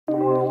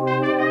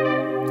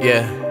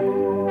Yeah.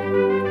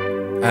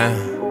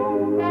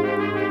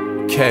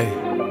 Okay.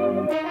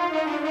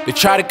 They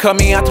try to cut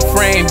me out the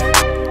frame,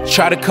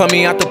 try to cut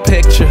me out the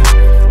picture.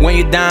 When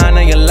you're down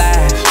on your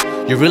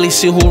last, you really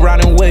see who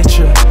riding with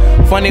you.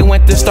 Funny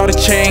when things started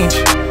change,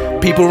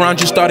 people around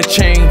you started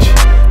change.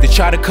 They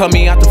try to cut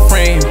me out the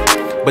frame,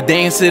 but they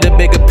ain't see the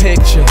bigger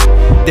picture.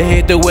 They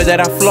hate the way that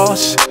I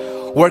floss,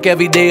 work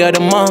every day of the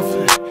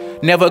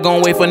month, never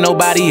gonna wait for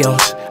nobody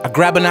else. I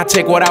grab and I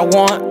take what I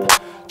want.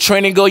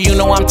 Training go, you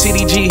know I'm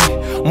TDG.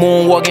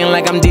 Moonwalking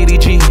like I'm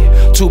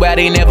DDG. Too bad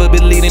they never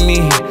been leading me.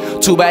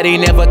 Too bad they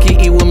never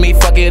can eat with me.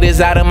 Fuck it, it's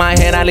out of my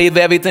head. I leave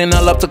everything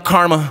all up to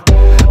karma.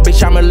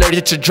 Bitch, I'm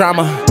allergic to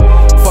drama.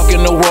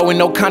 Fucking the world with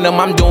no condom.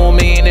 I'm doing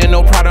me, ain't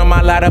no problem.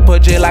 I light up a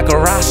J like a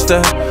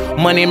roster.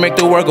 Money make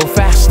the world go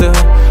faster.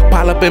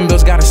 Pile up in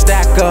bills, gotta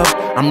stack up.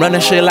 I'm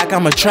running shit like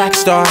I'm a track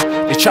star.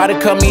 They try to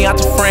cut me out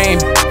the frame,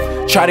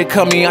 try to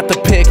cut me out the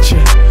picture.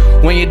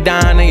 When you're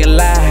down on your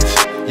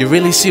last, you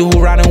really see who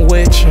riding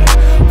with you.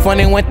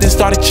 Funny when things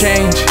started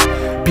change,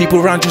 people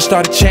around you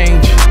started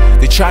change.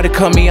 They try to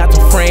cut me out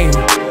the frame,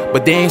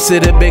 but they ain't see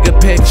the bigger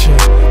picture.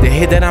 They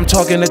hear that I'm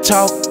talking the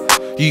talk,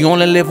 you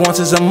only live once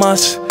is a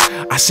must.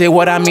 I say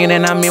what I mean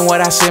and I mean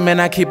what I say, man,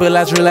 I keep it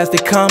as real as they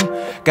come.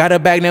 Got a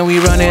bag, then we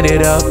running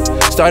it up.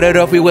 Started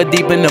off, we were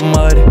deep in the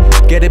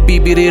mud. Get a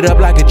beat, beat it up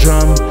like a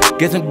drum.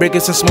 Get some brick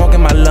and some smoke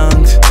in my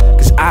lungs.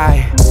 Cause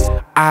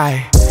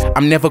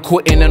I'm never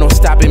quitting and no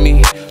stopping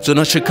me. So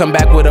don't you come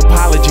back with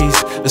apologies.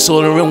 It's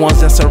all the real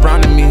ones that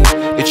surrounding me.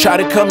 They try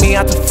to cut me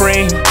out the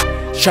frame,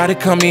 try to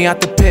cut me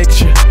out the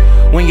picture.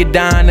 When you're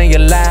down on your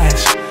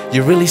last,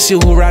 you really see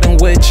who riding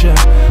with you.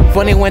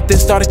 Funny when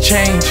things started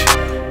change,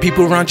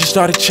 people around you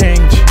started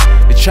change.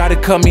 They try to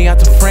cut me out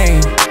the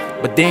frame,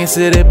 but they ain't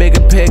see the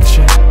bigger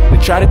picture. They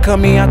try to cut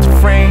me out the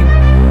frame,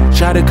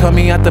 try to cut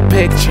me out the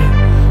picture.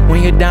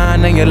 When you're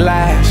down on your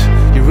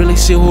last, you really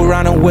see who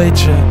riding with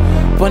you.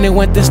 Funny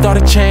when things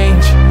started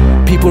change,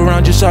 people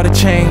around you started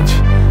change.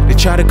 They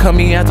try to cut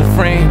me out the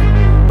frame,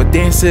 but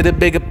they ain't see the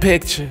bigger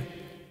picture.